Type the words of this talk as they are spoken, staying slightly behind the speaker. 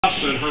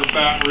in her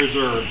fat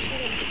reserves.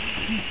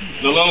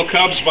 The little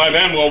cubs by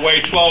then will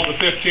weigh 12 to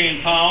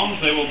 15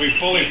 pounds. They will be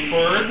fully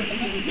furred.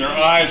 Their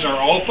eyes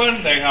are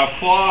open. They have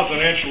claws an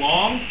inch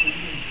long.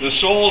 The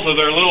soles of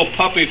their little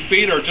puppy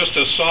feet are just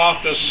as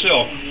soft as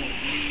silk.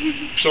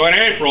 So in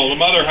April, the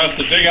mother has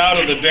to dig out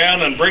of the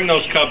den and bring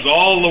those cubs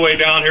all the way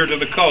down here to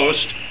the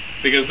coast,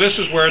 because this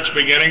is where it's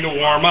beginning to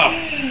warm up.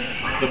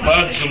 The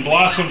buds and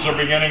blossoms are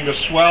beginning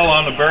to swell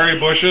on the berry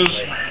bushes.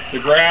 The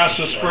grass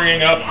is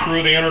springing up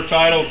through the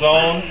intertidal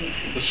zone.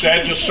 The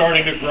sedge is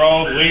starting to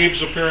grow,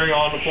 leaves appearing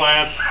on the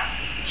plants.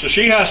 So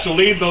she has to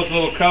lead those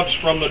little cubs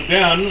from the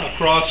den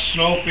across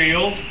snow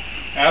fields,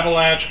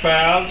 avalanche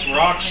paths,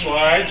 rock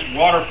slides,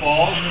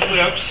 waterfalls,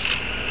 cliffs,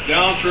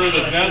 down through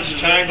the dense,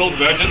 tangled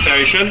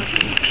vegetation.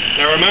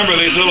 Now remember,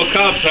 these little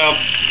cubs have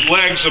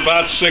legs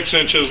about 6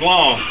 inches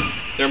long.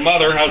 Their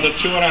mother has a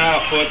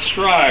 2.5-foot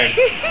stride,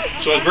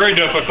 so it's very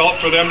difficult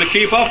for them to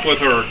keep up with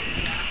her.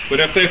 But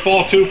if they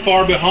fall too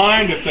far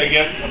behind, if they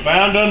get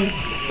abandoned,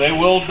 they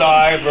will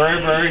die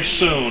very, very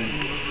soon.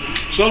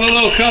 So the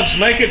little cubs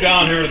make it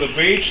down here to the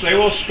beach. They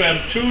will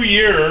spend 2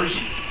 years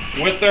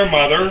with their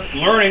mother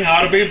learning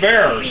how to be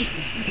bears,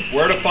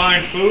 where to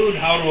find food,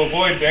 how to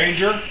avoid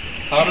danger,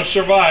 how to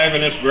survive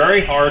in this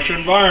very harsh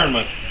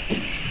environment.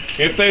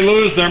 If they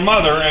lose their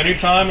mother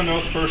anytime in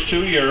those first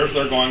 2 years,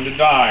 they're going to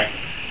die.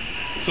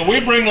 So we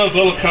bring those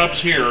little cubs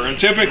here, and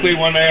typically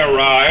when they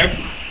arrive,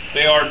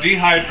 they are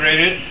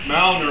dehydrated,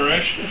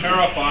 malnourished,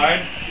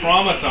 terrified,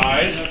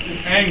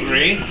 traumatized,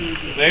 angry.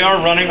 They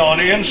are running on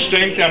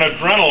instinct and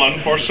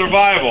adrenaline for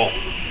survival.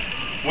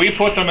 We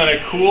put them in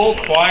a cool,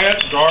 quiet,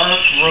 dark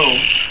room,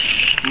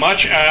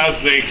 much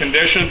as the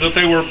conditions that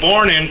they were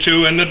born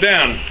into in the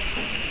den.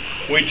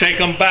 We take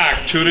them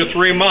back 2 to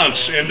 3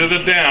 months into the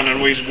den,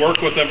 and we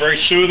work with them very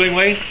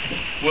soothingly.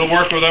 We'll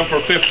work with them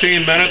for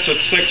 15 minutes at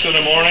 6 in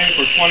the morning,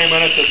 for 20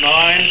 minutes at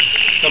 9,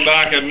 come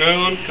back at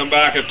noon, come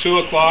back at 2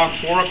 o'clock,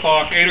 4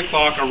 o'clock, 8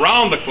 o'clock,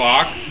 around the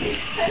clock,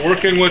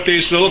 working with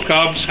these little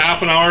cubs,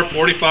 half an hour,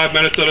 45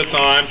 minutes at a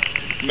time,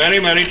 many,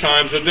 many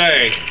times a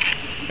day.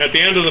 At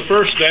the end of the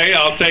first day,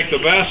 I'll take the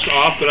vest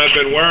off that I've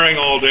been wearing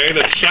all day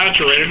that's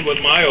saturated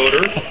with my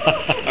odor.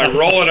 I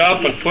roll it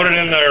up and put it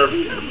in their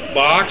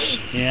box.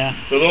 Yeah.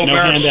 The little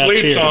bear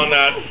sleeps on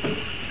that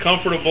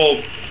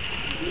comfortable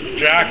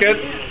jacket.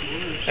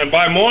 And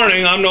by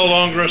morning, I'm no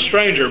longer a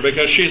stranger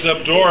because she's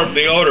absorbed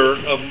the odor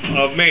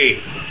of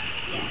me.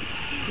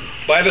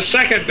 By the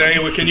second day,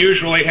 we can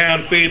usually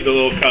hand feed the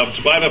little cubs.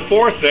 By the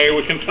 4th day,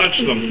 we can touch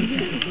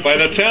them. By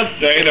the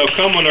 10th day, they'll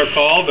come when they're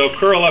called. They'll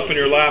curl up in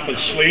your lap and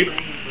sleep.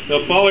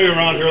 They'll follow you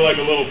around here like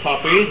a little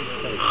puppy.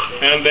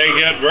 And they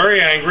get very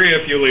angry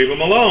if you leave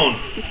them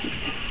alone.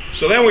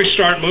 So then we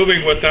start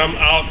moving with them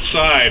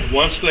outside.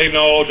 Once they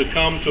know to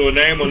come to a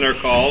name when they're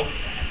called,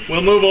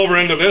 we'll move over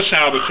into this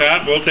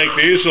habitat. We'll take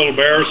these little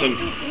bears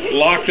and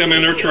lock them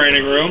in their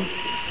training room.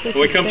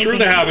 We come through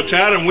the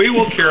habitat and we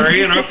will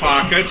carry in our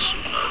pockets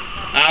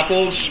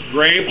apples,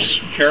 grapes,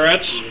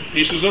 carrots,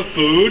 pieces of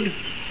food.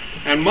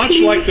 And much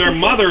like their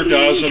mother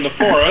does in the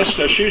forest,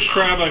 as she's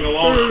traveling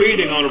along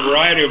feeding on a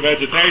variety of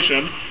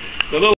vegetation, the little